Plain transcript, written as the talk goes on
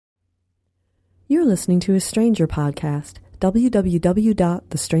You're listening to a Stranger podcast,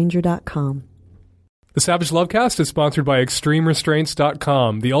 www.thestranger.com. The Savage Lovecast is sponsored by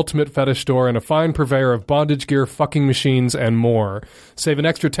ExtremeRestraints.com, the ultimate fetish store and a fine purveyor of bondage gear, fucking machines, and more. Save an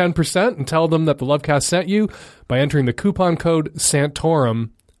extra 10% and tell them that the Lovecast sent you by entering the coupon code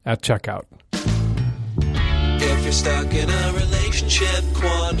SANTORUM at checkout. If you're stuck in a relationship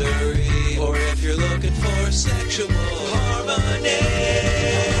quandary, or if you're looking for sexual harmony,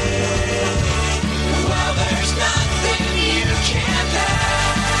 well, there's nothing you can't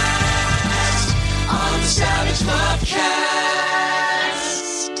pass on the Savage Lovecast.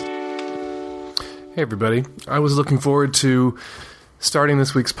 Hey, everybody. I was looking forward to starting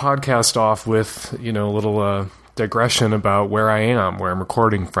this week's podcast off with, a little digression about where I am, where I'm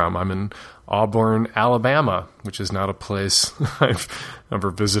recording from. I'm in Auburn, Alabama, which is not a place I've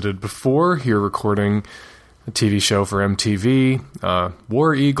ever visited before. Here recording a TV show for MTV,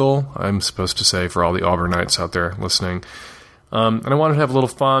 War Eagle, I'm supposed to say for all the Auburnites out there listening. And I wanted to have a little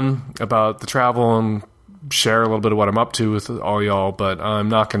fun about the travel and share a little bit of what I'm up to with all y'all, but I'm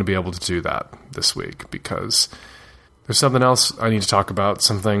not going to be able to do that this week because there's something else I need to talk about,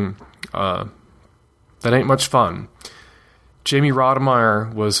 something that ain't much fun. Jamie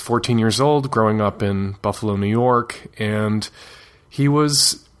Rodemeyer was 14 years old, growing up in Buffalo, New York, and he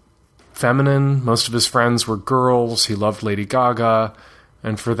was feminine. Most of his friends were girls. He loved Lady Gaga,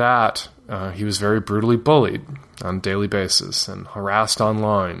 and for that, he was very brutally bullied on a daily basis and harassed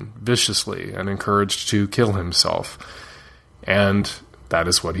online viciously and encouraged to kill himself. And that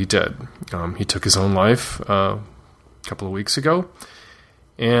is what he did. He took his own life a couple of weeks ago,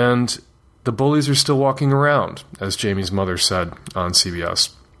 and the bullies are still walking around, as Jamie's mother said on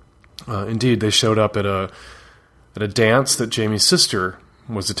CBS. Indeed, they showed up at a dance that Jamie's sister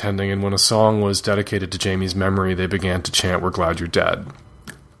was attending, and when a song was dedicated to Jamie's memory, they began to chant, "We're glad you're dead."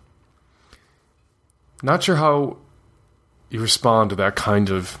 Not sure how you respond to that kind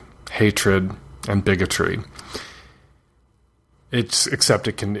of hatred and bigotry. Except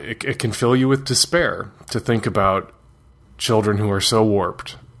it can fill you with despair to think about children who are so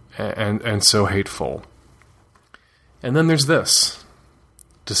warped and so hateful. And then there's this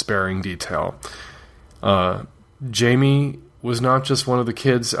despairing detail. Jamie was not just one of the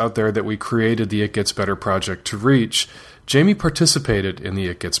kids out there that we created the It Gets Better project to reach. Jamie participated in the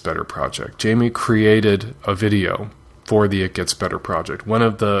It Gets Better project. Jamie created a video for the It Gets Better project. One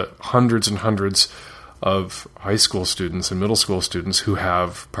of the hundreds and hundreds of high school students and middle school students who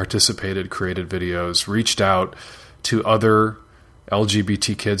have participated, created videos, reached out to other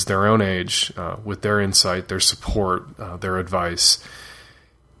LGBT kids their own age with their insight, their support, their advice.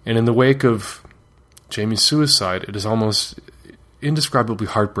 And in the wake of Jamie's suicide, it is almost indescribably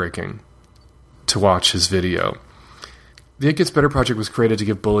heartbreaking to watch his video. The It Gets Better project was created to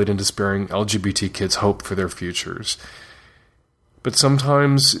give bullied and despairing LGBT kids hope for their futures. But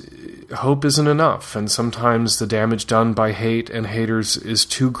sometimes hope isn't enough, and sometimes the damage done by hate and haters is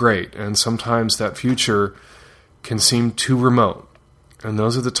too great, and sometimes that future can seem too remote. And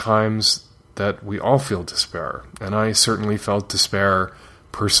those are the times that we all feel despair. And I certainly felt despair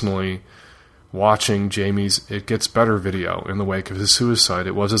personally watching Jamie's It Gets Better video in the wake of his suicide.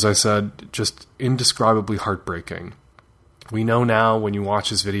 It was, as I said, just indescribably heartbreaking. We know now, when you watch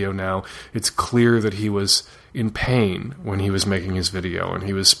his video now, it's clear that he was in pain when he was making his video, and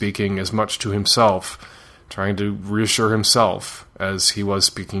he was speaking as much to himself, trying to reassure himself as he was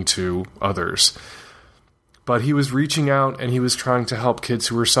speaking to others. But he was reaching out and he was trying to help kids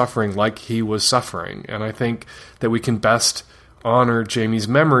who were suffering like he was suffering. And I think that we can best honor Jamie's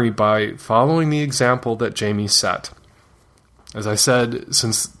memory by following the example that Jamie set. As I said,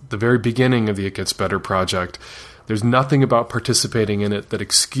 since the very beginning of the It Gets Better project, there's nothing about participating in it that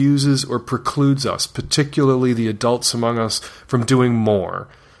excuses or precludes us, particularly the adults among us, from doing more.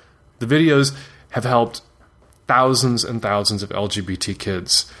 The videos have helped thousands and thousands of LGBT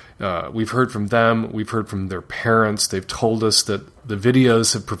kids. We've heard from them, we've heard from their parents. They've told us that the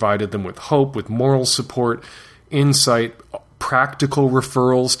videos have provided them with hope, with moral support, insight, practical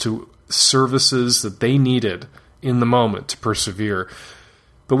referrals to services that they needed in the moment to persevere.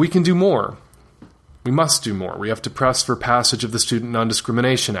 But we can do more. We must do more. We have to press for passage of the Student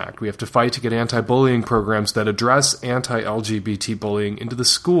Non-Discrimination Act. We have to fight to get anti-bullying programs that address anti-LGBT bullying into the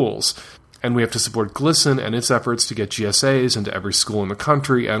schools. And we have to support GLSEN and its efforts to get GSAs into every school in the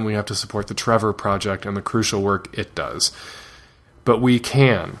country, and we have to support the Trevor Project and the crucial work it does. But we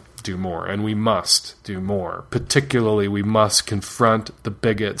can do more, and we must do more. Particularly, we must confront the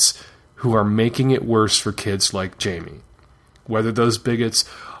bigots who are making it worse for kids like Jamie. Whether those bigots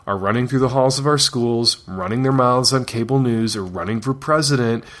are running through the halls of our schools, running their mouths on cable news, or running for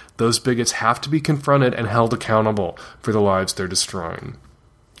president, those bigots have to be confronted and held accountable for the lives they're destroying.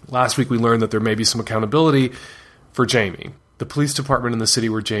 Last week we learned that there may be some accountability for Jamie. The police department in the city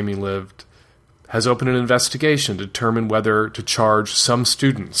where Jamie lived has opened an investigation to determine whether to charge some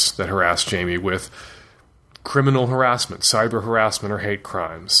students that harassed Jamie with criminal harassment, cyber harassment, or hate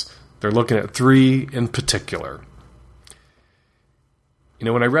crimes. They're looking at 3 in particular. You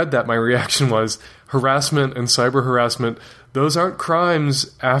know, when I read that, my reaction was harassment and cyber harassment, those aren't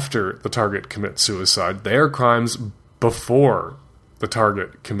crimes after the target commits suicide. They are crimes before the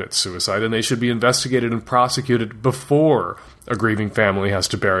target commits suicide, and they should be investigated and prosecuted before a grieving family has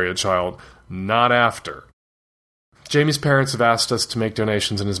to bury a child, not after. Jamie's parents have asked us to make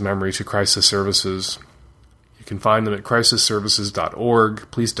donations in his memory to crisis services. You can find them at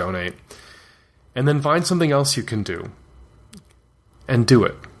crisisservices.org. Please donate. And then find something else you can do. And do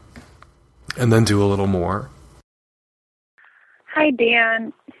it. And then do a little more. Hi,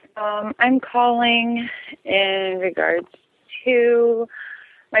 Dan. I'm calling in regards to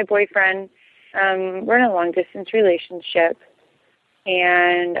my boyfriend. We're in a long-distance relationship,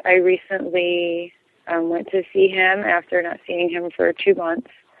 and I recently went to see him after not seeing him for 2 months.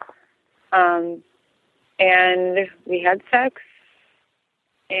 And we had sex,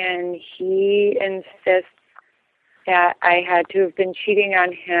 and he insists that I had to have been cheating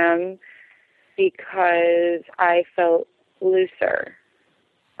on him because I felt looser,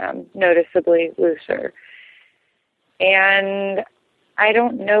 noticeably looser. And I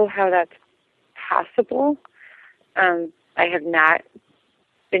don't know how that's possible. I have not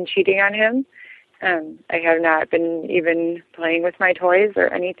been cheating on him. I have not been even playing with my toys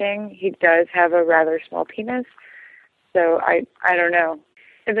or anything. He does have a rather small penis. So I don't know.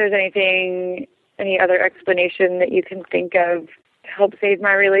 If there's any other explanation that you can think of to help save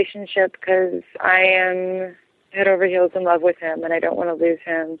my relationship, because I am head over heels in love with him and I don't want to lose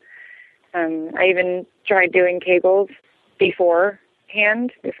him. I even tried doing Kegels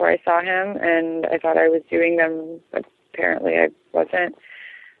beforehand, before I saw him, and I thought I was doing them, but apparently I wasn't.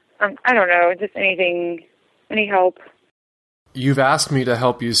 I don't know, just any help. You've asked me to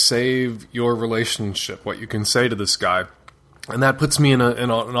help you save your relationship, what you can say to this guy. And that puts me in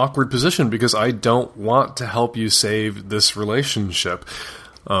an awkward position because I don't want to help you save this relationship.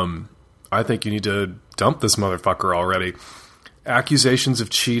 I think you need to dump this motherfucker already. Accusations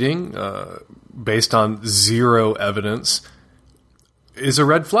of cheating based on zero evidence is a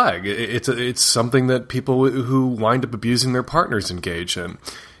red flag. It's something that people who wind up abusing their partners engage in.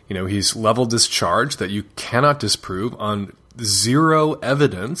 You know, he's leveled this charge that you cannot disprove on zero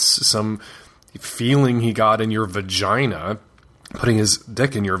evidence, some feeling he got in your vagina, putting his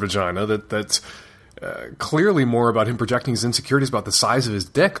dick in your vagina, that's clearly more about him projecting his insecurities about the size of his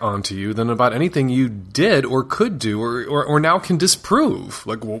dick onto you than about anything you did or could do or now can disprove.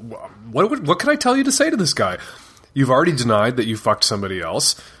 Like, what can I tell you to say to this guy? You've already denied that you fucked somebody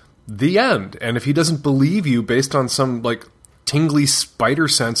else. The end. And if he doesn't believe you based on some, like, tingly spider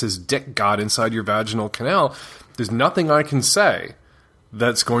sense his dick got inside your vaginal canal, there's nothing I can say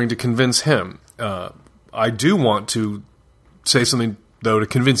that's going to convince him. I do want to say something, though, to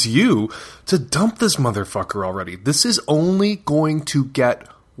convince you to dump this motherfucker already. This is only going to get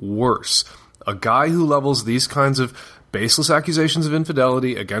worse. A guy who levels these kinds of baseless accusations of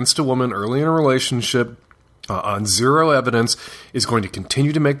infidelity against a woman early in a relationship on zero evidence is going to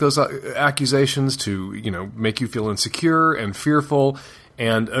continue to make those accusations to, make you feel insecure and fearful.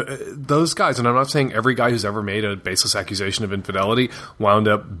 And those guys, and I'm not saying every guy who's ever made a baseless accusation of infidelity wound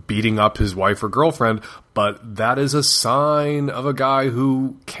up beating up his wife or girlfriend, but that is a sign of a guy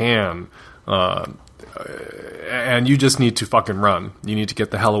who can. And you just need to fucking run. You need to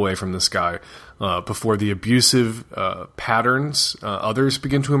get the hell away from this guy before the abusive patterns, others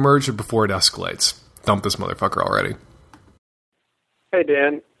begin to emerge, or before it escalates. Dump this motherfucker already. Hey,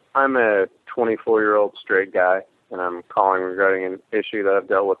 Dan. I'm a 24-year-old straight guy, and I'm calling regarding an issue that I've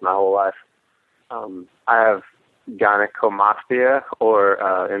dealt with my whole life. I have gynecomastia, or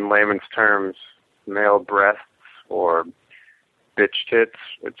in layman's terms, male breasts or bitch tits,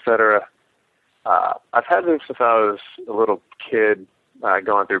 etc. I've had them since I was a little kid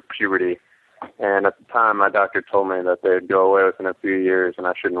going through puberty, and at the time my doctor told me that they'd go away within a few years and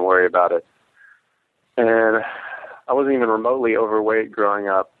I shouldn't worry about it. And I wasn't even remotely overweight growing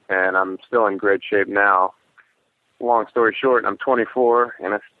up, and I'm still in great shape now. Long story short, I'm 24,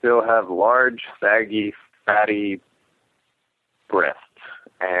 and I still have large, saggy, fatty breasts.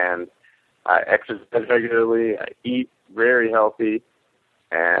 And I exercise regularly, I eat very healthy,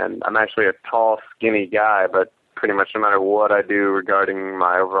 and I'm actually a tall, skinny guy, but pretty much no matter what I do regarding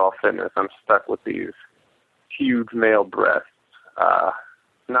my overall fitness, I'm stuck with these huge male breasts.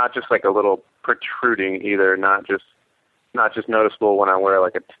 Not just like a little protruding either, not just noticeable when I wear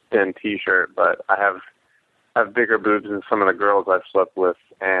like a thin t-shirt, but I have bigger boobs than some of the girls I've slept with,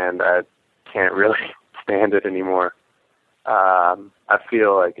 and I can't really stand it anymore. I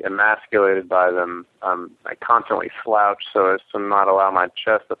feel like emasculated by them. I constantly slouch so as to not allow my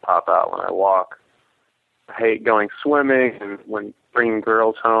chest to pop out when I walk. I hate going swimming, and when bringing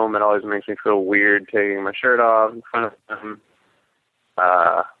girls home, it always makes me feel weird taking my shirt off in front of them.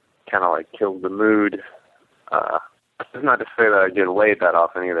 Kind of like kills the mood. It's not to say that I get laid that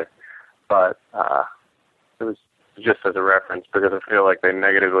often either, but it was just as a reference because I feel like they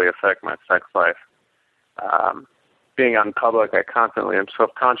negatively affect my sex life. Being out in public, I constantly am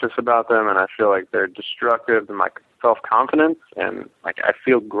self-conscious about them, and I feel like they're destructive to my self-confidence, and like I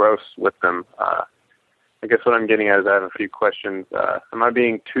feel gross with them. I guess what I'm getting at is I have a few questions. Am I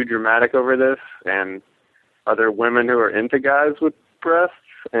being too dramatic over this? And are there women who are into guys with breasts?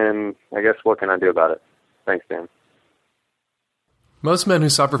 And I guess what can I do about it? Thanks, Dan. Most men who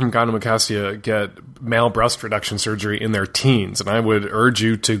suffer from gynecomastia get male breast reduction surgery in their teens, and I would urge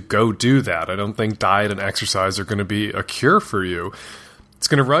you to go do that. I don't think diet and exercise are going to be a cure for you. It's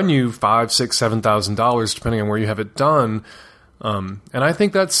going to run you $5,000, $6,000, $7,000 depending on where you have it done. And I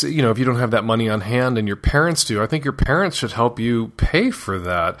think that's, if you don't have that money on hand and your parents do, I think your parents should help you pay for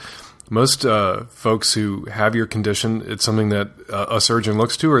that. Most folks who have your condition, it's something that a surgeon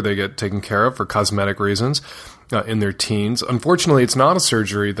looks to or they get taken care of for cosmetic reasons in their teens. Unfortunately, it's not a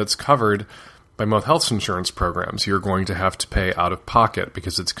surgery that's covered by most health insurance programs. You're going to have to pay out of pocket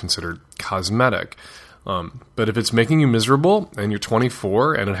because it's considered cosmetic. But if it's making you miserable and you're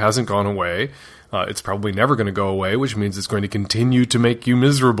 24 and it hasn't gone away, it's probably never going to go away, which means it's going to continue to make you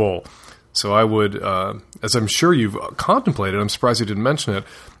miserable. So I would, as I'm sure you've contemplated, I'm surprised you didn't mention it,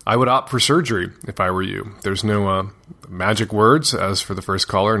 I would opt for surgery if I were you. There's no magic words, as for the first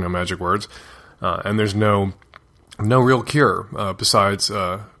caller, no magic words, and there's no real cure besides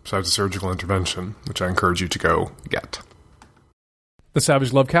a surgical intervention, which I encourage you to go get. The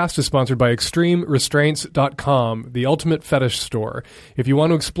Savage Lovecast is sponsored by ExtremeRestraints.com, the ultimate fetish store. If you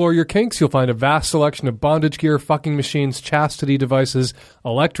want to explore your kinks, you'll find a vast selection of bondage gear, fucking machines, chastity devices,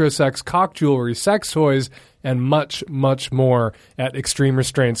 electrosex, cock jewelry, sex toys, and much, much more at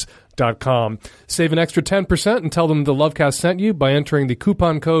ExtremeRestraints.com. Save an extra 10% and tell them the Lovecast sent you by entering the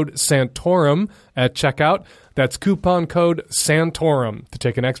coupon code Santorum at checkout. That's coupon code Santorum to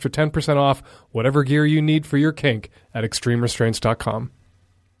take an extra 10% off whatever gear you need for your kink at ExtremeRestraints.com.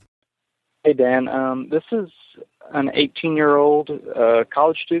 Hey, Dan. This is an 18-year-old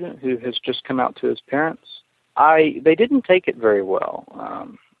college student who has just come out to his parents. They didn't take it very well.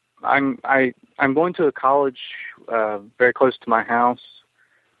 I'm going to a college very close to my house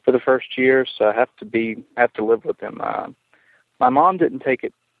for the first year, so I have to live with him. My mom didn't take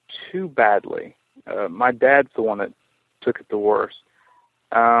it too badly. My dad's the one that took it the worst.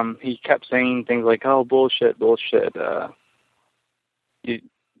 He kept saying things like, "Oh, bullshit." When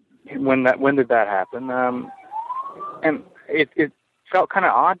did that happen? And it felt kind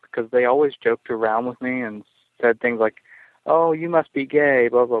of odd because they always joked around with me and said things like, "Oh, you must be gay,"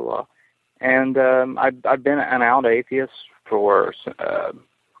 blah blah blah. And I've been an out atheist for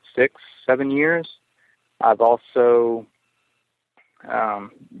 6-7 years. I've also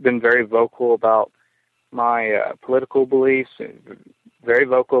been very vocal about my political beliefs, very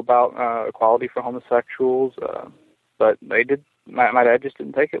vocal about equality for homosexuals, but my dad just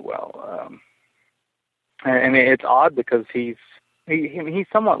didn't take it well. And it's odd because he's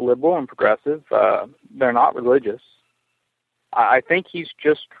somewhat liberal and progressive. They're not religious. I think he's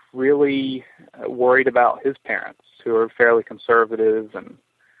just really worried about his parents, who are fairly conservative, and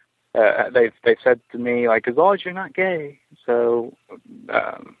they've said to me, like, as long as you're not gay. So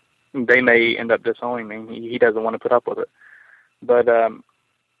they may end up disowning me. He doesn't want to put up with it. But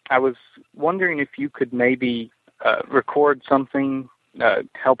I was wondering if you could maybe record something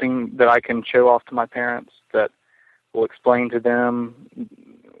helping that I can show off to my parents that will explain to them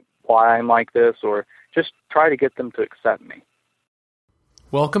why I'm like this, or just try to get them to accept me.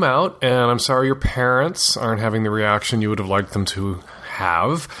 Welcome out, and I'm sorry your parents aren't having the reaction you would have liked them to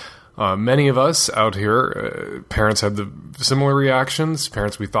have. Many of us out here, parents had the similar reactions,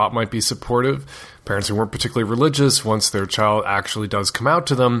 parents we thought might be supportive, parents who weren't particularly religious. Once their child actually does come out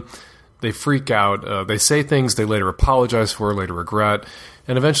to them, they freak out. They say things they later apologize for, later regret,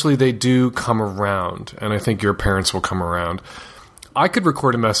 and eventually they do come around, and I think your parents will come around. I could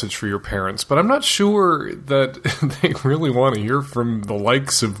record a message for your parents, but I'm not sure that they really want to hear from the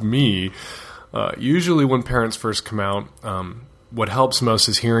likes of me. Usually when parents first come out, what helps most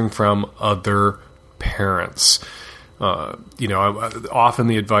is hearing from other parents. Often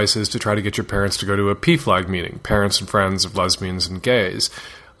the advice is to try to get your parents to go to a PFLAG meeting, parents and friends of lesbians and gays.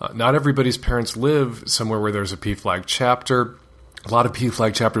 Not everybody's parents live somewhere where there's a PFLAG chapter. A lot of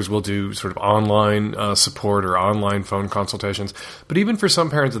PFLAG chapters will do sort of online support or online phone consultations. But even for some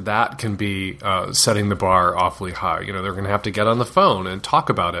parents, that can be setting the bar awfully high. They're going to have to get on the phone and talk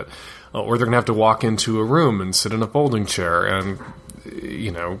about it. Or they're going to have to walk into a room and sit in a folding chair. And,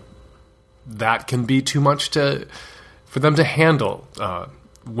 that can be too much for them to handle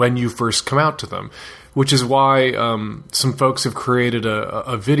when you first come out to them. Which is why some folks have created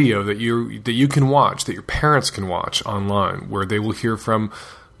a video that you can watch, that your parents can watch online, where they will hear from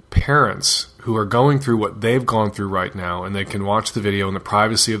parents who are going through what they've gone through right now, and they can watch the video in the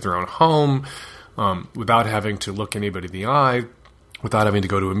privacy of their own home without having to look anybody in the eye, without having to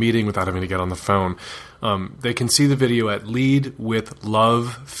go to a meeting, without having to get on the phone. They can see the video at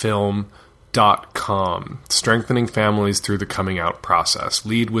leadwithlovefilm.com, Strengthening Families Through the Coming Out Process.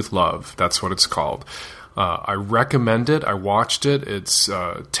 Lead with Love, that's what it's called. I recommend it. I watched it. It's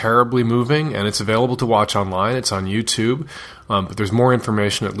terribly moving, and it's available to watch online. It's on YouTube, but there's more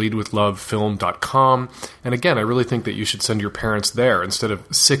information at leadwithlovefilm.com. And again, I really think that you should send your parents there instead of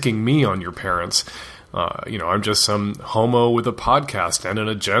sicking me on your parents. I'm just some homo with a podcast and an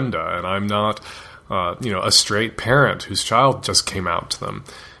agenda, and I'm not, a straight parent whose child just came out to them.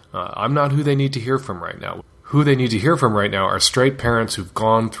 I'm not who they need to hear from right now. Who they need to hear from right now are straight parents who've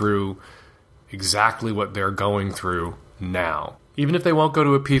gone through exactly what they're going through now. Even if they won't go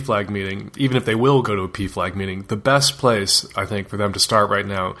to a PFLAG meeting, even if they will go to a PFLAG meeting, the best place, I think, for them to start right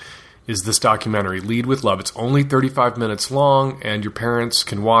now is this documentary, Lead with Love. It's only 35 minutes long, and your parents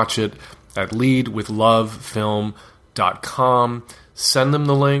can watch it at leadwithlovefilm.com. Send them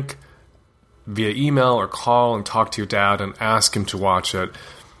the link via email or call and talk to your dad and ask him to watch it.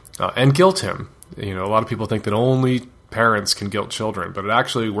 And guilt him. A lot of people think that only parents can guilt children, but it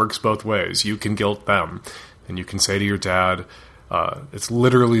actually works both ways. You can guilt them, and you can say to your dad, it's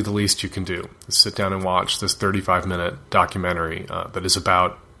literally the least you can do. Sit down and watch this 35-minute documentary that is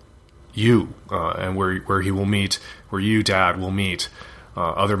about you, and where you, Dad, will meet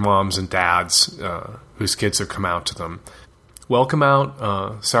other moms and dads whose kids have come out to them. Welcome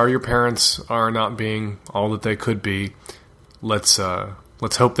out. Sorry your parents are not being all that they could be. Let's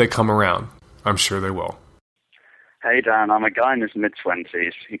hope they come around. I'm sure they will. Hey, Dan. I'm a guy in his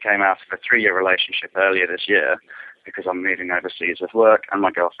mid-20s. He came out of a 3-year relationship earlier this year because I'm moving overseas with work and my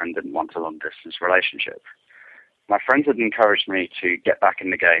girlfriend didn't want a long-distance relationship. My friends had encouraged me to get back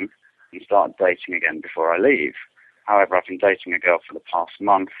in the game and start dating again before I leave. However, I've been dating a girl for the past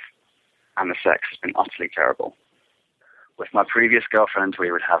month and the sex has been utterly terrible. With my previous girlfriend,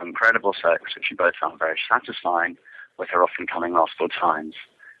 we would have incredible sex, which we both found very satisfying, with her often coming multiple times.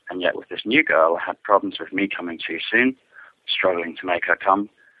 And yet with this new girl, I had problems with me coming too soon, struggling to make her come,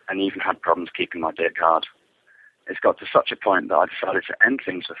 and even had problems keeping my dear card. It's got to such a point that I decided to end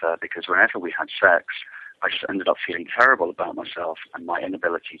things with her because whenever we had sex, I just ended up feeling terrible about myself and my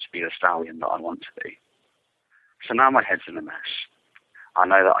inability to be the stallion that I want to be. So now my head's in a mess. I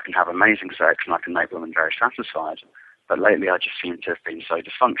know that I can have amazing sex and I can make women very satisfied, but lately I just seem to have been so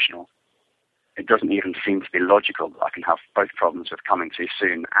dysfunctional. It doesn't even seem to be logical that I can have both problems with coming too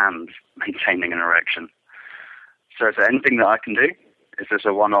soon and maintaining an erection. So is there anything that I can do? Is this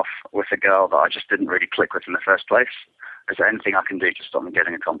a one-off with a girl that I just didn't really click with in the first place? Is there anything I can do to stop me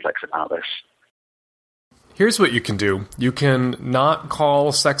getting a complex about this? Here's what you can do. You can not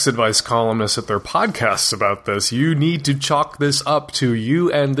call sex advice columnists at their podcasts about this. You need to chalk this up to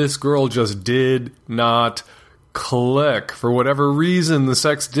you and this girl just did not click. For whatever reason, the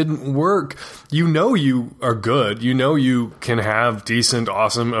sex didn't work. You know you are good. You know you can have decent,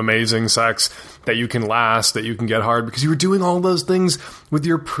 awesome, amazing sex, that you can last, that you can get hard, because you were doing all those things with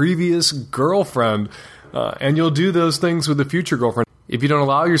your previous girlfriend. And you'll do those things with a future girlfriend. If you don't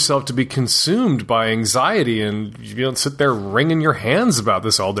allow yourself to be consumed by anxiety and you don't sit there wringing your hands about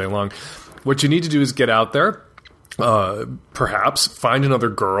this all day long, what you need to do is get out there, perhaps find another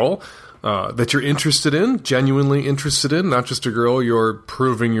girl that you're interested in, genuinely interested in, not just a girl you're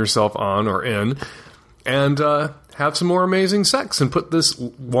proving yourself on or in, and have some more amazing sex and put this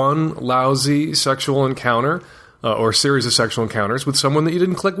one lousy sexual encounter or series of sexual encounters with someone that you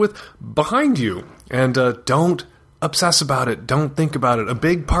didn't click with behind you. And don't obsess about it. Don't think about it. A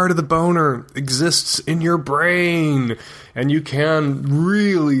big part of the boner exists in your brain, and you can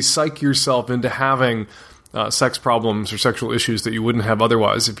really psych yourself into having sex problems or sexual issues that you wouldn't have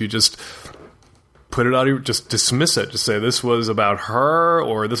otherwise if you just put it out of your, just dismiss it. Just say this was about her,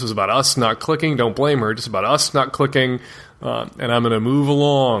 or this was about us not clicking. Don't blame her. Just about us not clicking. And I'm going to move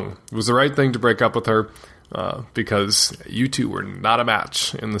along. It was the right thing to break up with her because you two were not a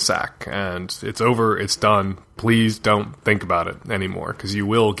match in the sack. And it's over. It's done. Please don't think about it anymore, because you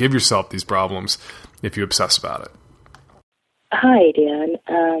will give yourself these problems if you obsess about it. Hi,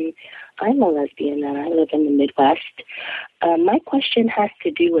 Dan. I'm a lesbian and I live in the Midwest. My question has to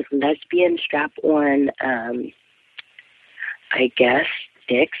do with lesbian strap-on, I guess,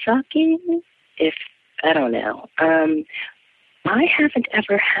 dick sucking? I don't know. I haven't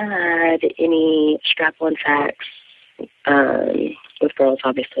ever had any strap-on sex with girls,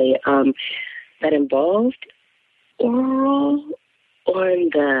 obviously, that involved oral on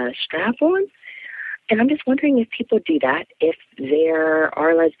the strap-on. And I'm just wondering if people do that, if there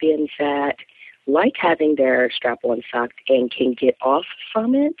are lesbians that like having their strap-on sucked and can get off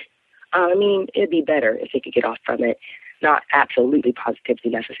from it. I mean, it'd be better if they could get off from it, not absolutely positively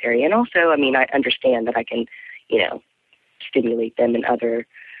necessary. And also, I mean, I understand that I can, stimulate them in other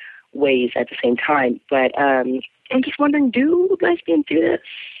ways at the same time. But I'm just wondering, do lesbians do this?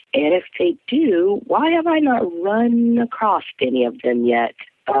 And if they do, why have I not run across any of them yet?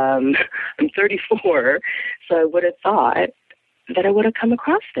 I'm 34, so I would have thought that I would have come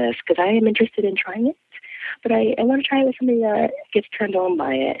across this, because I am interested in trying it. But I want to try it with somebody that gets turned on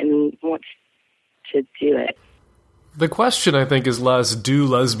by it and wants to do it. The question, I think, is less, do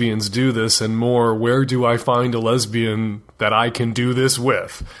lesbians do this, and more, where do I find a lesbian that I can do this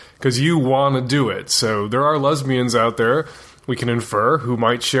with? Because you want to do it. So there are lesbians out there, we can infer, who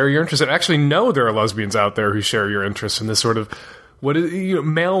might share your interest. And actually know there are lesbians out there who share your interest in this sort of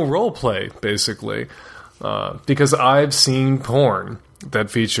male role play, basically. Because I've seen porn that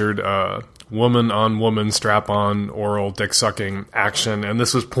featured woman-on-woman strap-on oral dick-sucking action, and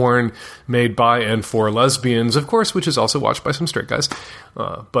this was porn made by and for lesbians, of course, which is also watched by some straight guys.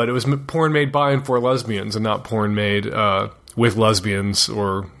 But it was porn made by and for lesbians, and not porn made with lesbians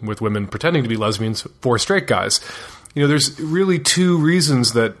or with women pretending to be lesbians for straight guys. There's really two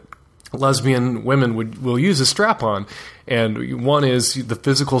reasons that lesbian women will use a strap-on. And one is the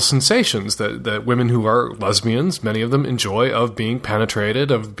physical sensations that women who are lesbians, many of them enjoy, of being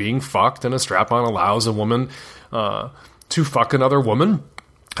penetrated, of being fucked, and a strap-on allows a woman to fuck another woman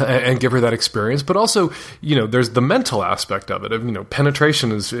and give her that experience. But also, there's the mental aspect of it.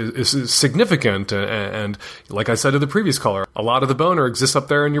 Penetration is significant. And like I said to the previous caller, a lot of the boner exists up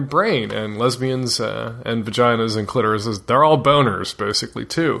there in your brain. And lesbians and vaginas and clitorises, they're all boners, basically,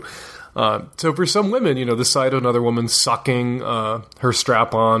 too. So for some women, the sight of another woman sucking her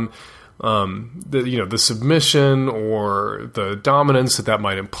strap-on, the submission or the dominance that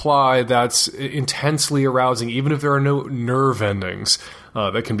might imply, that's intensely arousing, even if there are no nerve endings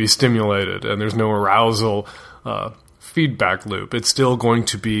that can be stimulated and there's no arousal feedback loop. It's still going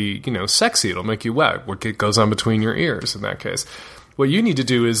to be, sexy. It'll make you wet. What goes on between your ears in that case. What you need to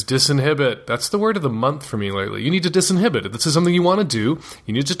do is disinhibit. That's the word of the month for me lately. You need to disinhibit. If this is something you want to do,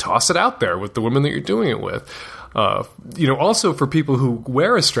 you need to toss it out there with the women that you're doing it with. Also for people who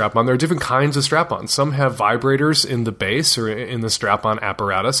wear a strap-on, there are different kinds of strap-ons. Some have vibrators in the base or in the strap-on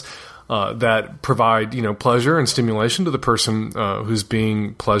apparatus that provide, pleasure and stimulation to the person who's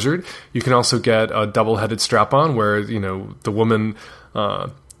being pleasured. You can also get a double-headed strap-on where, the woman,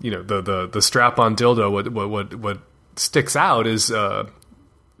 the strap-on dildo, what sticks out is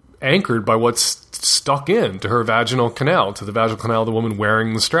anchored by what's stuck in to her vaginal canal, to the vaginal canal of the woman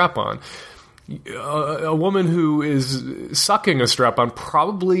wearing the strap-on. A woman who is sucking a strap-on,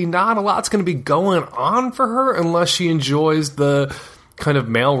 probably not a lot's going to be going on for her unless she enjoys the kind of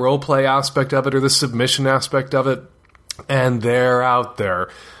male role play aspect of it or the submission aspect of it, and they're out there.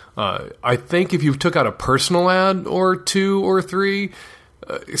 I think if you took out a personal ad or two or three,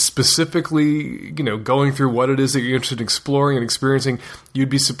 specifically, going through what it is that you're interested in exploring and experiencing, you'd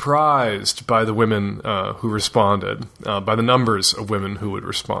be surprised by the women who responded, by the numbers of women who would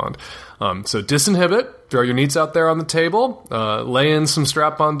respond. So disinhibit, throw your needs out there on the table, lay in some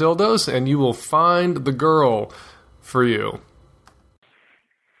strap-on dildos, and you will find the girl for you.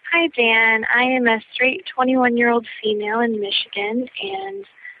 Hi, Dan. I am a straight 21-year-old female in Michigan, and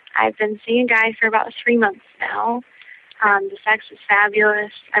I've been seeing a guy for about 3 months now. The sex is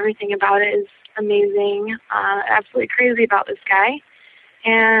fabulous. Everything about it is amazing. Absolutely crazy about this guy.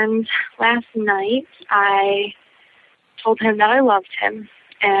 And last night, I told him that I loved him.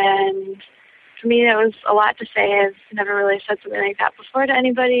 And for me, that was a lot to say. I've never really said something like that before to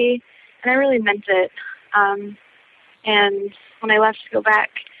anybody, and I really meant it. And when I left to go back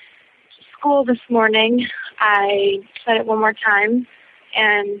to school this morning, I said it one more time,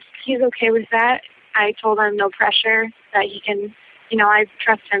 and he's okay with that. I told him no pressure, that he can, I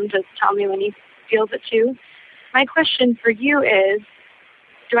trust him to tell me when he feels it too. My question for you is,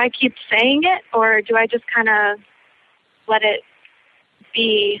 do I keep saying it, or do I just kind of let it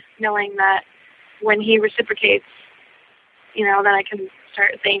be, knowing that when he reciprocates, then I can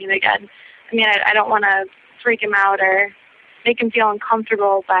start saying it again? I mean, I don't want to freak him out or make him feel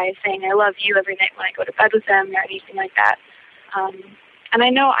uncomfortable by saying I love you every night when I go to bed with him or anything like that. And I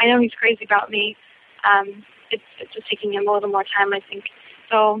know he's crazy about me. It's just taking him a little more time, I think.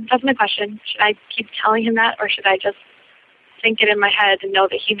 So that's my question. Should I keep telling him that, or should I just think it in my head and know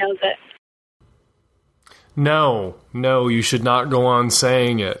that he knows it? No, you should not go on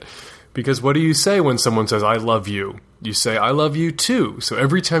saying it. Because what do you say when someone says, I love you? You say, I love you too. So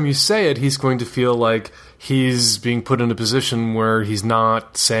every time you say it, he's going to feel like he's being put in a position where he's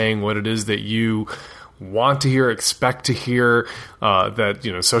not saying what it is that you want to hear, expect to hear,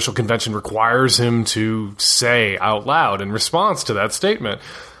 that, social convention requires him to say out loud in response to that statement.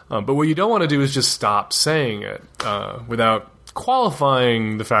 But what you don't want to do is just stop saying it without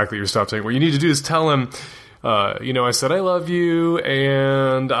qualifying the fact that you're stopped saying it. What you need to do is tell him, I said I love you,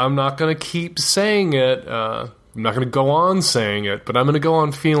 and I'm not going to keep saying it. I'm not going to go on saying it, but I'm going to go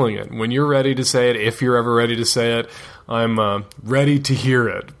on feeling it. When you're ready to say it, if you're ever ready to say it, I'm ready to hear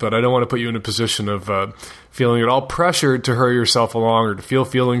it. But I don't want to put you in a position of feeling at all pressured to hurry yourself along, or to feel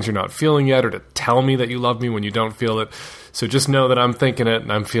feelings you're not feeling yet, or to tell me that you love me when you don't feel it. So just know that I'm thinking it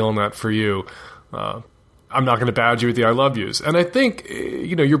and I'm feeling that for you. I'm not going to badge you with the I love yous. And I think,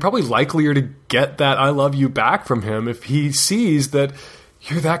 you're probably likelier to get that I love you back from him if he sees that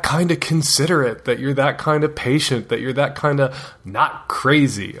you're that kind of considerate, that you're that kind of patient, that you're that kind of not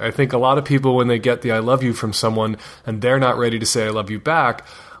crazy. I think a lot of people, when they get the I love you from someone and they're not ready to say I love you back,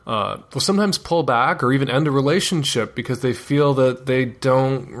 will sometimes pull back or even end a relationship because they feel that they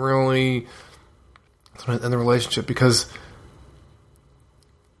don't really end the relationship because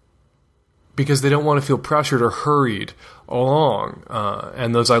they don't want to feel pressured or hurried along.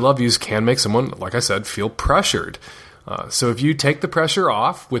 And those I love yous can make someone, like I said, feel pressured. So if you take the pressure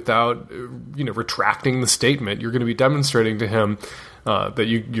off without, retracting the statement, you're going to be demonstrating to him that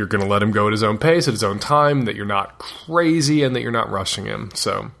you're going to let him go at his own pace, at his own time, that you're not crazy, and that you're not rushing him.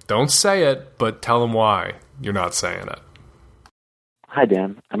 So don't say it, but tell him why you're not saying it. Hi,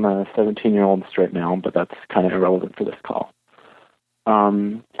 Dan. I'm a 17-year-old straight male, but that's kind of irrelevant for this call.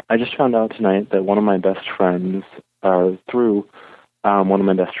 I just found out tonight that one of my best friends, through one of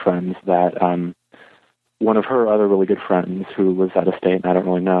my best friends, that one of her other really good friends who lives out of state, and I don't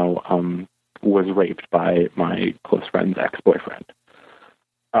really know, was raped by my close friend's ex-boyfriend.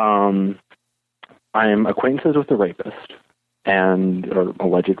 I am acquaintances with the rapist, or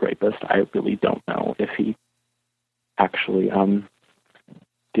alleged rapist. I really don't know if he actually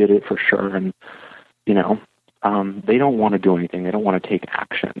did it for sure, and, they don't want to do anything. They don't want to take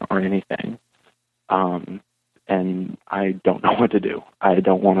action or anything. And I don't know what to do. I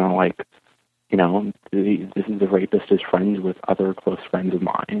don't want to, this is the rapist is friends with other close friends of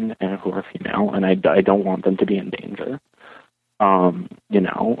mine who are female, and I don't want them to be in danger, of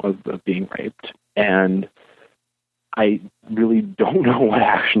being raped. And I really don't know what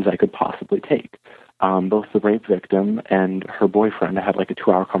actions I could possibly take. Both the rape victim and her boyfriend, I had a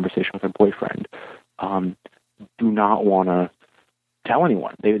 2-hour conversation with her boyfriend, do not want to tell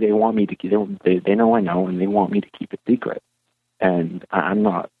anyone. They want me to keep, they know I know, and they want me to keep it secret. And I'm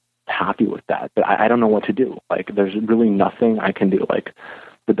not happy with that, but I don't know what to do. There's really nothing I can do.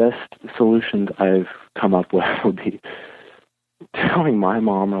 The best solutions I've come up with would be telling my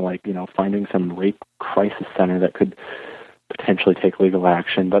mom, or finding some rape crisis center that could potentially take legal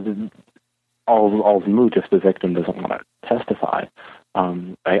action. But all's moot if the victim doesn't want to testify.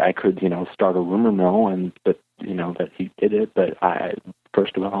 I could, start a rumor mill that he did it, but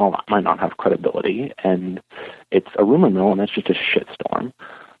first of all, I might not have credibility, and it's a rumor mill, and that's just a shitstorm.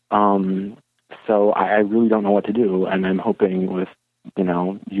 So I really don't know what to do, and I'm hoping with,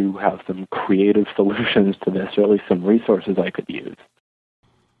 you have some creative solutions to this, or at least some resources I could use.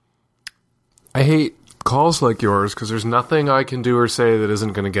 I hate calls like yours because there's nothing I can do or say that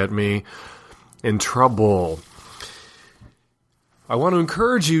isn't going to get me in trouble. I want to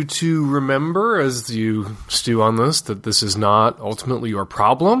encourage you to remember, as you stew on this, that this is not ultimately your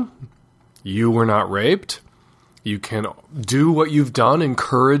problem. You were not raped. You can do what you've done,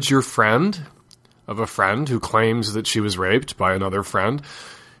 encourage your friend of a friend who claims that she was raped by another friend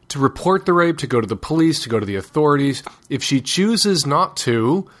to report the rape, to go to the police, to go to the authorities. If she chooses not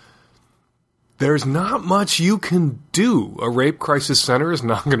to, there's not much you can do. A rape crisis center is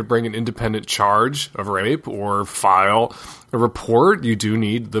not going to bring an independent charge of rape or file a report. You do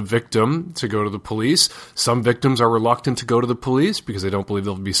need the victim to go to the police. Some victims are reluctant to go to the police because they don't believe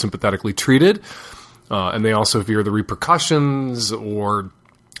they'll be sympathetically treated. And they also fear the repercussions or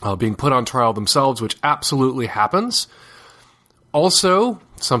being put on trial themselves, which absolutely happens. Also,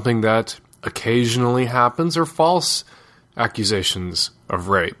 something that occasionally happens are false accusations of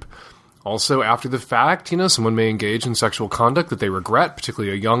rape. Also, after the fact, someone may engage in sexual conduct that they regret,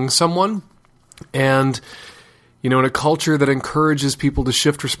 particularly a young someone. And, in a culture that encourages people to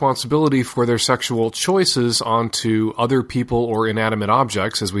shift responsibility for their sexual choices onto other people or inanimate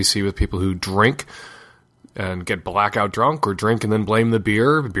objects, as we see with people who drink and get blackout drunk, or drink and then blame the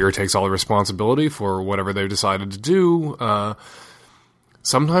beer. The beer takes all the responsibility for whatever they've decided to do.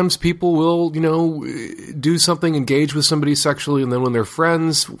 Sometimes people will, do something, engage with somebody sexually, and then when their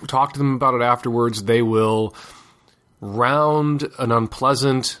friends talk to them about it afterwards, they will round an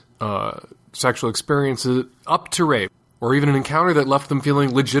unpleasant sexual experience up to rape, or even an encounter that left them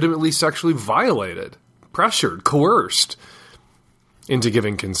feeling legitimately sexually violated, pressured, coerced into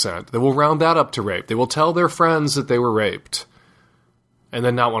giving consent. They will round that up to rape. They will tell their friends that they were raped, and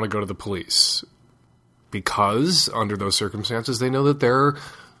then not want to go to the police. Because, under those circumstances, they know that they're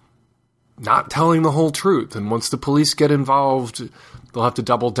not telling the whole truth. And once the police get involved, they'll have to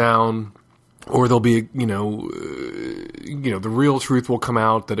double down, or they'll be, the real truth will come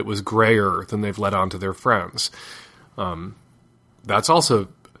out that it was grayer than they've let on to their friends. That's also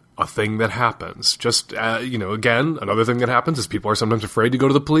a thing that happens. Just, again, another thing that happens is people are sometimes afraid to go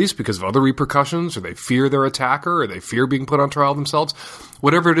to the police because of other repercussions, or they fear their attacker, or they fear being put on trial themselves.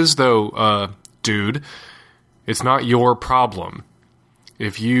 Whatever it is, though, dude, it's not your problem.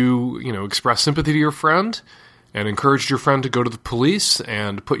 If you, express sympathy to your friend and encouraged your friend to go to the police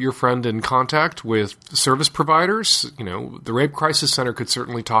and put your friend in contact with service providers, the Rape Crisis Center could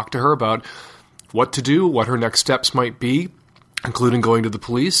certainly talk to her about what to do, what her next steps might be, including going to the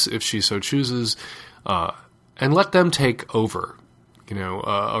police if she so chooses, and let them take over.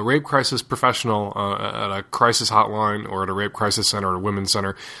 A rape crisis professional at a crisis hotline or at a rape crisis center or a women's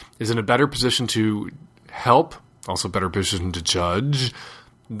center is in a better position to help, also better position to judge,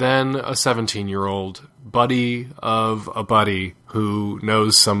 than a 17-year-old buddy of a buddy who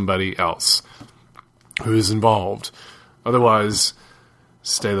knows somebody else who's involved. Otherwise,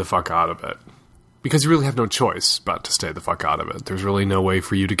 stay the fuck out of it. Because you really have no choice but to stay the fuck out of it. There's really no way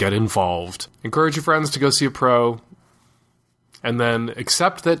for you to get involved. Encourage your friends to go see a pro, and then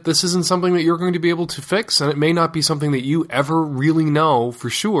accept that this isn't something that you're going to be able to fix, and it may not be something that you ever really know for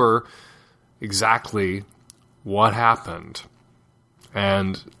sure exactly what happened.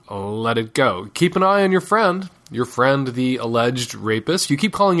 And let it go. Keep an eye on your friend, the alleged rapist. You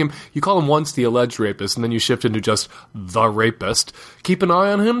call him once the alleged rapist, and then you shift into just the rapist. Keep an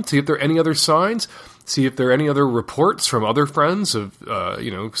eye on him, see if there are any other signs, see if there are any other reports from other friends of,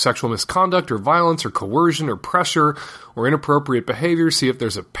 sexual misconduct or violence or coercion or pressure or inappropriate behavior, see if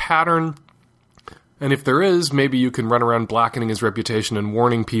there's a pattern. And if there is, maybe you can run around blackening his reputation and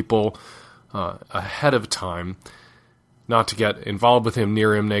warning people ahead of time not to get involved with him,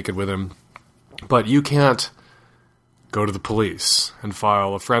 near him, naked with him. But you can't go to the police and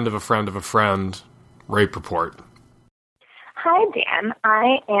file a friend of a friend of a friend rape report. Hi, Dan.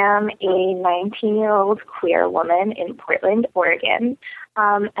 I am a 19-year-old queer woman in Portland, Oregon,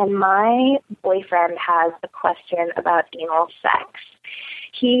 and my boyfriend has a question about anal sex.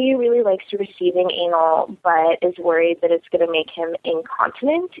 He really likes receiving anal, but is worried that it's going to make him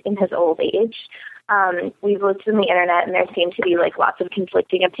incontinent in his old age. We've looked on the internet, and there seem to be lots of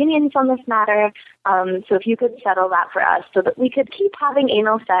conflicting opinions on this matter. So if you could settle that for us so that we could keep having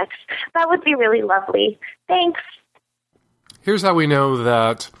anal sex, that would be really lovely. Thanks. Here's how we know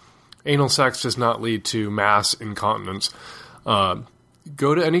that anal sex does not lead to mass incontinence.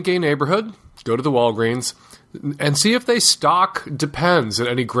 Go to any gay neighborhood, go to the Walgreens, and see if they stock Depends at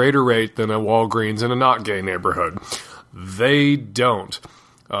any greater rate than a Walgreens in a not gay neighborhood. They don't.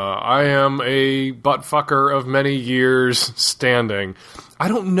 I am a butt fucker of many years standing. I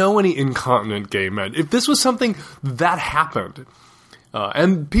don't know any incontinent gay men. If this was something that happened,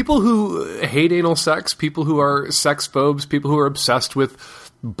 and people who hate anal sex, people who are sex phobes, people who are obsessed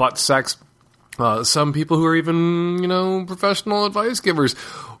with butt sex, some people who are even, professional advice givers,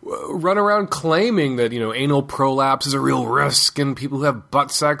 run around claiming that, anal prolapse is a real risk, and people who have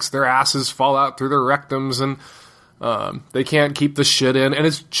butt sex, their asses fall out through their rectums, and they can't keep the shit in, and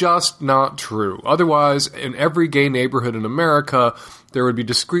it's just not true. Otherwise, in every gay neighborhood in America, there would be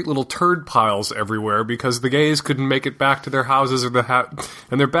discrete little turd piles everywhere because the gays couldn't make it back to their houses or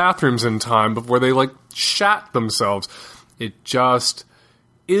and their bathrooms in time before they, like, shat themselves. It just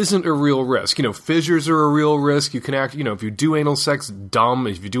isn't a real risk. You know, fissures are a real risk. You can if you do anal sex dumb,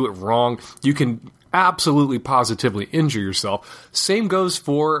 if you do it wrong, you can absolutely positively injure yourself. Same goes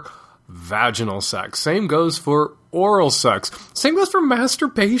for vaginal sex. Same goes for oral sex. Same goes for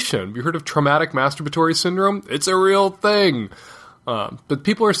masturbation. Have you heard of traumatic masturbatory syndrome? It's a real thing. But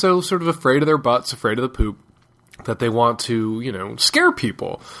people are so sort of afraid of their butts, afraid of the poop, that they want to, scare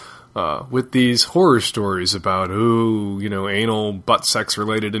people with these horror stories about, anal butt sex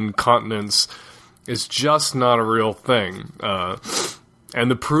related incontinence. It's just not a real thing. And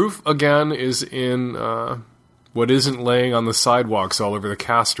the proof, again, is in what isn't laying on the sidewalks all over the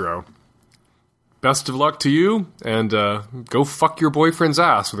Castro. Best of luck to you, and go fuck your boyfriend's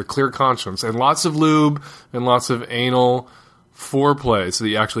ass with a clear conscience. And lots of lube and lots of anal foreplay so that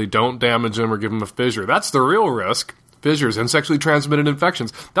you actually don't damage him or give him a fissure. That's the real risk. Fissures and sexually transmitted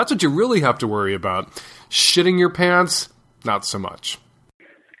infections. That's what you really have to worry about. Shitting your pants, not so much.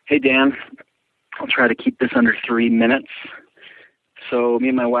 Hey, Dan. I'll try to keep this under 3 minutes. So me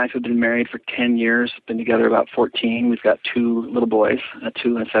and my wife have been married for 10 years, been together about 14. We've got 2 little boys, a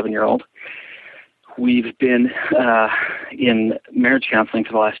 2 and a 7-year-old. We've been in marriage counseling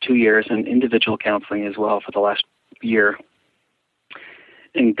for the last 2 years and individual counseling as well for the last year,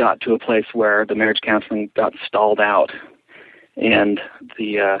 and got to a place where the marriage counseling got stalled out and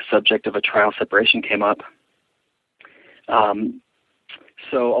the subject of a trial separation came up.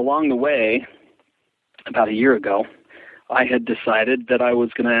 So along the way, about a year ago, I had decided that I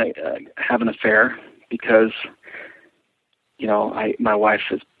was going to have an affair because, my wife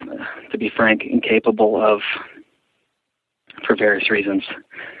is, to be frank, incapable of, for various reasons,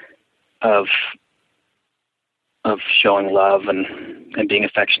 of showing love and being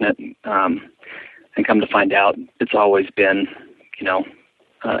affectionate. And come to find out, it's always been,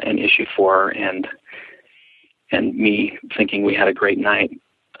 an issue for her, and me thinking we had a great night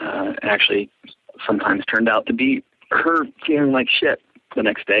actually sometimes turned out to be her feeling like shit the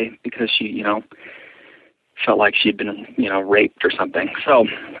next day because she, felt like she'd been, raped or something. So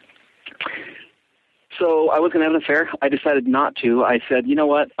I was going to have an affair. I decided not to. I said, you know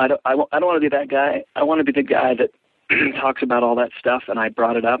what? I don't want to be that guy. I want to be the guy that talks about all that stuff. And I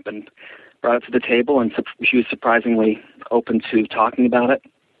brought it up and brought it to the table, and she was surprisingly open to talking about it.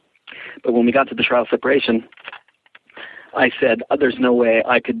 But when we got to the trial separation, I said, there's no way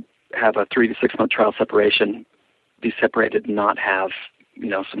I could have a 3 to 6 month trial separation, be separated, and not have,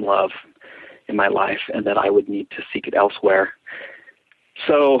 some love in my life, and that I would need to seek it elsewhere.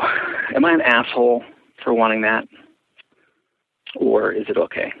 So am I an asshole for wanting that? Or is it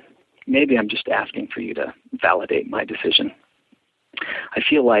okay? Maybe I'm just asking for you to validate my decision. I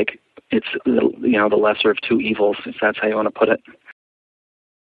feel like it's, the lesser of two evils, if that's how you want to put it.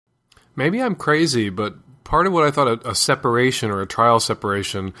 Maybe I'm crazy, but part of what I thought a separation or a trial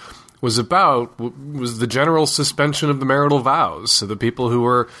separation was about was the general suspension of the marital vows. So the people who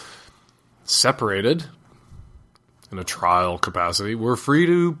were separated in a trial capacity were free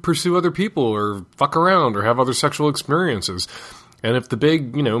to pursue other people or fuck around or have other sexual experiences. And if the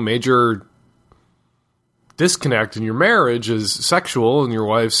big, major disconnect in your marriage is sexual and your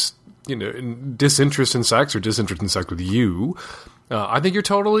wife's, disinterest in sex or disinterest in sex with you, I think you're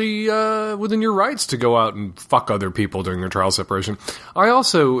totally within your rights to go out and fuck other people during your trial separation. I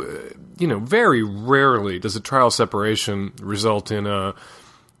also, very rarely does a trial separation result in a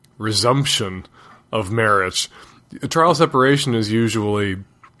resumption of marriage. A trial separation is usually,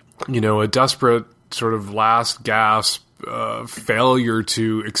 a desperate sort of last gasp failure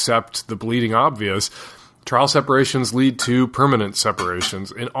to accept the bleeding obvious. Trial separations lead to permanent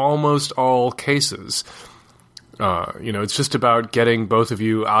separations in almost all cases. It's just about getting both of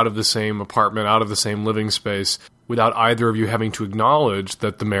you out of the same apartment, out of the same living space, without either of you having to acknowledge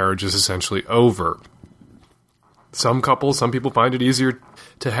that the marriage is essentially over. Some people find it easier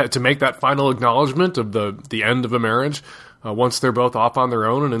to make that final acknowledgement of the end of a marriage once they're both off on their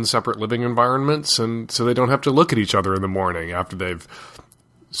own and in separate living environments, and so they don't have to look at each other in the morning after they've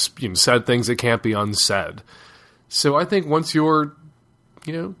said things that can't be unsaid. So I think once you're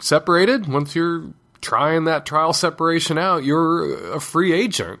separated, once you're trying that trial separation out, you're a free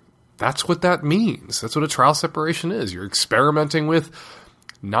agent. That's what that means. That's what a trial separation is. You're experimenting with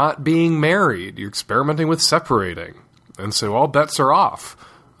not being married. You're experimenting with separating. And so all bets are off.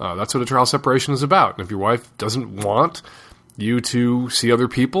 That's what a trial separation is about. And if your wife doesn't want you to see other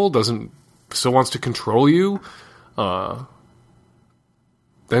people, still wants to control you,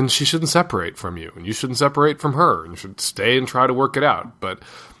 then she shouldn't separate from you, and you shouldn't separate from her, and you should stay and try to work it out. But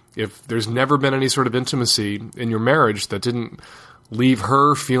if there's never been any sort of intimacy in your marriage that didn't leave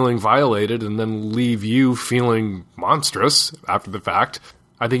her feeling violated and then leave you feeling monstrous after the fact,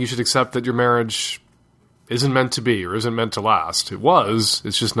 I think you should accept that your marriage isn't meant to be or isn't meant to last. It was,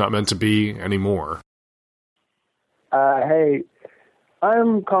 it's just not meant to be anymore. Hey,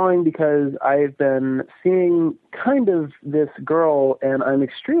 I'm calling because I've been seeing kind of this girl, and I'm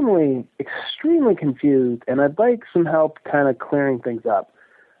extremely, extremely confused, and I'd like some help kind of clearing things up.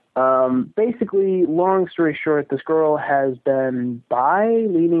 Basically, long story short, this girl has been bi,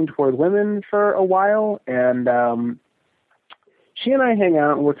 leaning toward women for a while, and she and I hang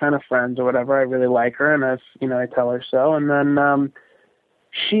out, and we're kind of friends or whatever. I really like her, and I tell her so, and then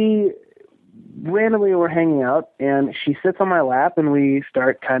she randomly we're hanging out, and she sits on my lap, and we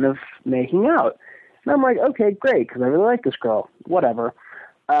start kind of making out. And I'm like, okay, great, because I really like this girl. Whatever.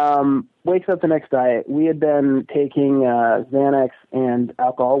 Wakes up the next day. We had been taking Xanax and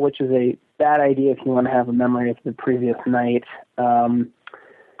alcohol, which is a bad idea if you want to have a memory of the previous night. Doesn't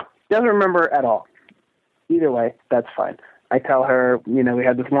remember at all. Either way, that's fine. I tell her, we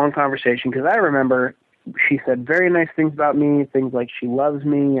had this long conversation, because I remember she said very nice things about me, things like she loves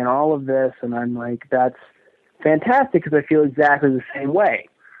me and all of this, and I'm like, that's fantastic because I feel exactly the same way.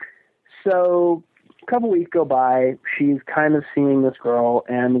 So a couple weeks go by, she's kind of seeing this girl,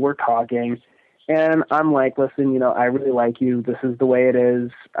 and we're talking, and I'm like, listen, I really like you. This is the way it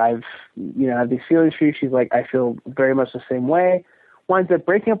is. I have these feelings for you. She's like, I feel very much the same way. Winds up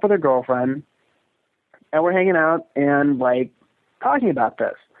breaking up with her girlfriend, and we're hanging out and, talking about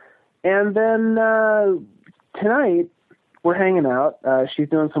this. And then tonight, we're hanging out. She's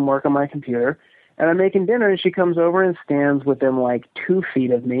doing some work on my computer, and I'm making dinner, and she comes over and stands within 2 feet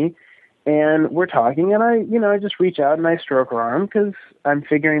of me, and we're talking, and I just reach out and I stroke her arm because I'm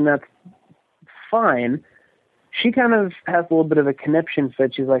figuring that's fine. She kind of has a little bit of a conniption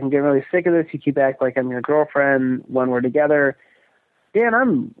fit. She's like, I'm getting really sick of this. You keep acting like I'm your girlfriend when we're together. Dan,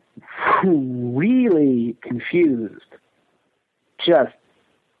 I'm really confused. Just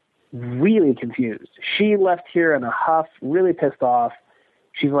really confused. She left here in a huff, really pissed off.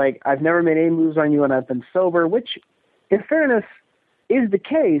 She's like, I've never made any moves on you and I've been sober, which, in fairness, is the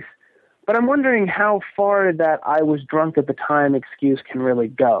case, but I'm wondering how far that I was drunk at the time excuse can really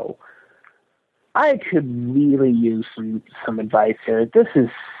go. I could really use some advice here. This is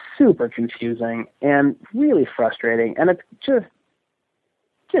super confusing and really frustrating, and it's just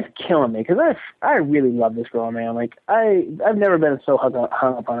killing me because I really love this girl, man. I've never been so hung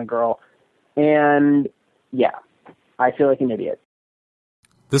up on a girl, and yeah, I feel like an idiot.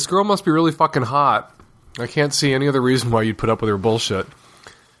 This girl must be really fucking hot. I can't see any other reason why you'd put up with her bullshit.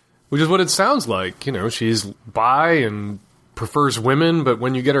 Which is what it sounds like. She's bi and prefers women, but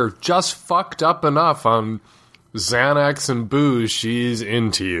when you get her just fucked up enough on Xanax and booze, she's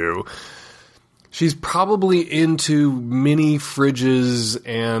into you. She's probably into mini fridges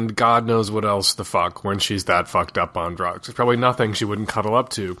and God knows what else the fuck when she's that fucked up on drugs. There's probably nothing she wouldn't cuddle up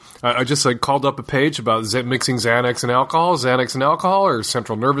to. I just called up a page about mixing Xanax and alcohol. Xanax and alcohol are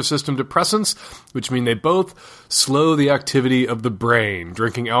central nervous system depressants, which mean they both slow the activity of the brain.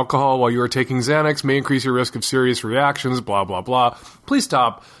 Drinking alcohol while you are taking Xanax may increase your risk of serious reactions, blah, blah, blah. Please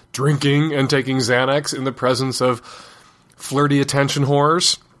stop drinking and taking Xanax in the presence of flirty attention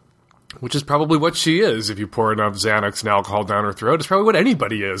whores. Which is probably what she is if you pour enough Xanax and alcohol down her throat. It's probably what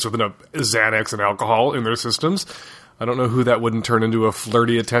anybody is with enough Xanax and alcohol in their systems. I don't know who that wouldn't turn into a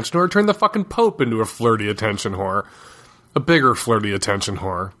flirty attention whore. Turn the fucking Pope into a flirty attention whore. A bigger flirty attention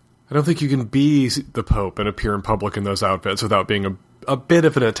whore. I don't think you can be the Pope and appear in public in those outfits without being a bit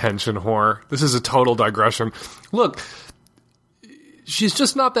of an attention whore. This is a total digression. Look, she's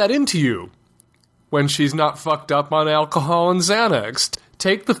just not that into you when she's not fucked up on alcohol and Xanax.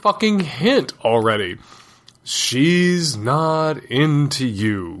 Take the fucking hint already. She's not into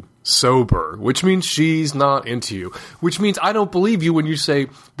you sober, which means she's not into you, which means I don't believe you when you say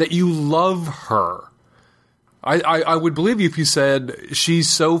that you love her. I would believe you if you said, she's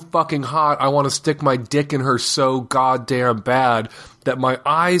so fucking hot, I want to stick my dick in her so goddamn bad that my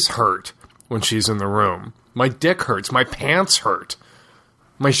eyes hurt when she's in the room. My dick hurts. My pants hurt.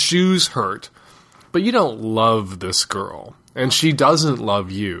 My shoes hurt. But you don't love this girl. And she doesn't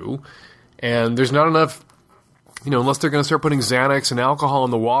love you. And there's not enough, unless they're going to start putting Xanax and alcohol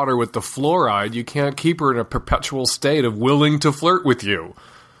in the water with the fluoride, you can't keep her in a perpetual state of willing to flirt with you.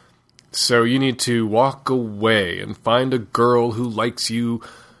 So you need to walk away and find a girl who likes you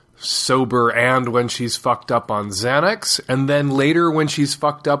sober and when she's fucked up on Xanax, and then later when she's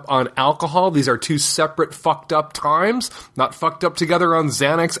fucked up on alcohol. These are two separate fucked up times, not fucked up together on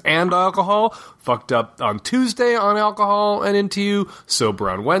Xanax and alcohol. Fucked up on Tuesday on alcohol and into you, sober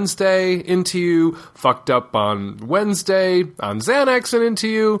on Wednesday into you, fucked up on Wednesday on Xanax and into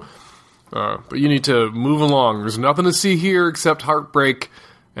you. But you need to move along. There's nothing to see here except heartbreak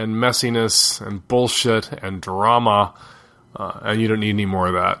and messiness and bullshit and drama. And you don't need any more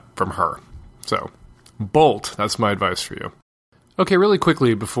of that from her. So, bolt. That's my advice for you. Okay, really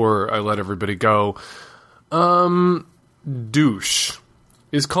quickly before I let everybody go. Douche.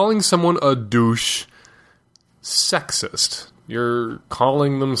 Is calling someone a douche sexist? You're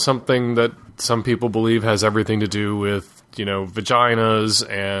calling them something that some people believe has everything to do with, vaginas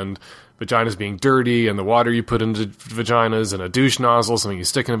and vaginas being dirty and the water you put into vaginas and a douche nozzle, something you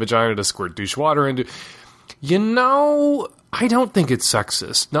stick in a vagina to squirt douche water into. I don't think it's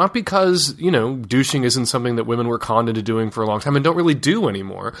sexist. Not because, douching isn't something that women were conned into doing for a long time and don't really do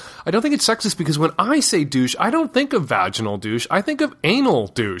anymore. I don't think it's sexist because when I say douche, I don't think of vaginal douche. I think of anal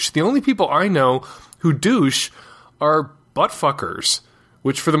douche. The only people I know who douche are butt fuckers,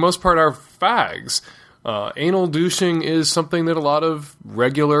 which for the most part are fags. Anal douching is something that a lot of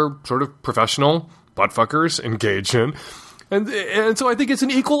regular sort of professional butt fuckers engage in. And so I think it's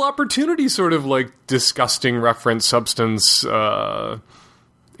an equal opportunity sort of like disgusting reference, substance,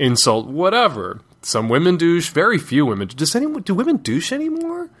 insult, whatever. Some women douche, very few women. Do women douche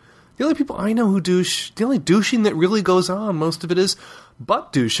anymore? The only people I know who douche, the only douching that really goes on, most of it is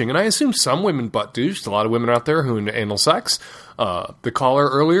butt douching. And I assume some women butt douche. A lot of women out there who into anal sex. The caller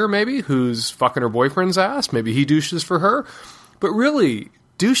earlier, maybe, who's fucking her boyfriend's ass. Maybe he douches for her. But really,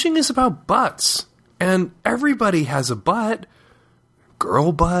 douching is about butts. And everybody has a butt.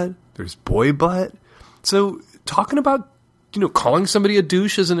 Girl butt. There's boy butt. So talking about, calling somebody a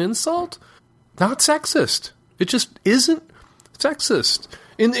douche as an insult, not sexist. It just isn't sexist.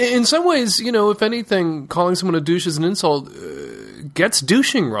 In some ways, if anything, calling someone a douche as an insult gets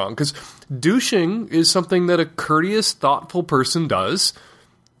douching wrong. Because douching is something that a courteous, thoughtful person does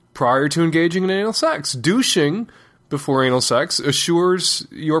prior to engaging in anal sex. Douching before anal sex assures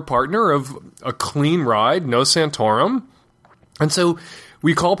your partner of a clean ride, no Santorum. And so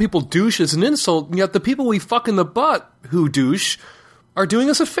we call people douche as an insult, and yet the people we fuck in the butt who douche are doing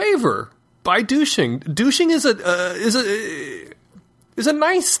us a favor by douching. Douching is a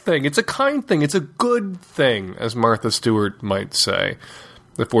nice thing. It's a kind thing. It's a good thing, as Martha Stewart might say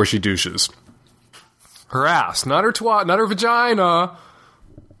before she douches. Her ass, not her twat, not her vagina.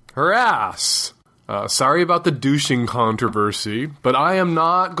 Her ass. Sorry about the douching controversy, but I am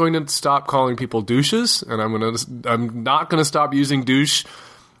not going to stop calling people douches, and I'm not going to stop using douche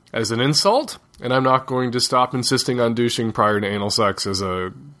as an insult, and I'm not going to stop insisting on douching prior to anal sex as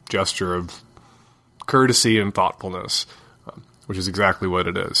a gesture of courtesy and thoughtfulness, which is exactly what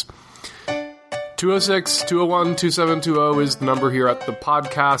it is. 206-201-2720 is the number here at the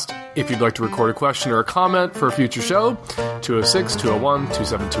podcast. If you'd like to record a question or a comment for a future show,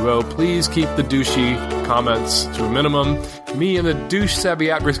 206-201-2720. Please keep the douchey comments to a minimum. Me and the douche-savvy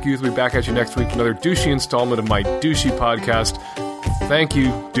at-risk youth will be back at you next week for another douchey installment of my douchey podcast. Thank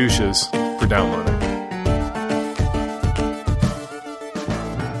you, douches, for downloading.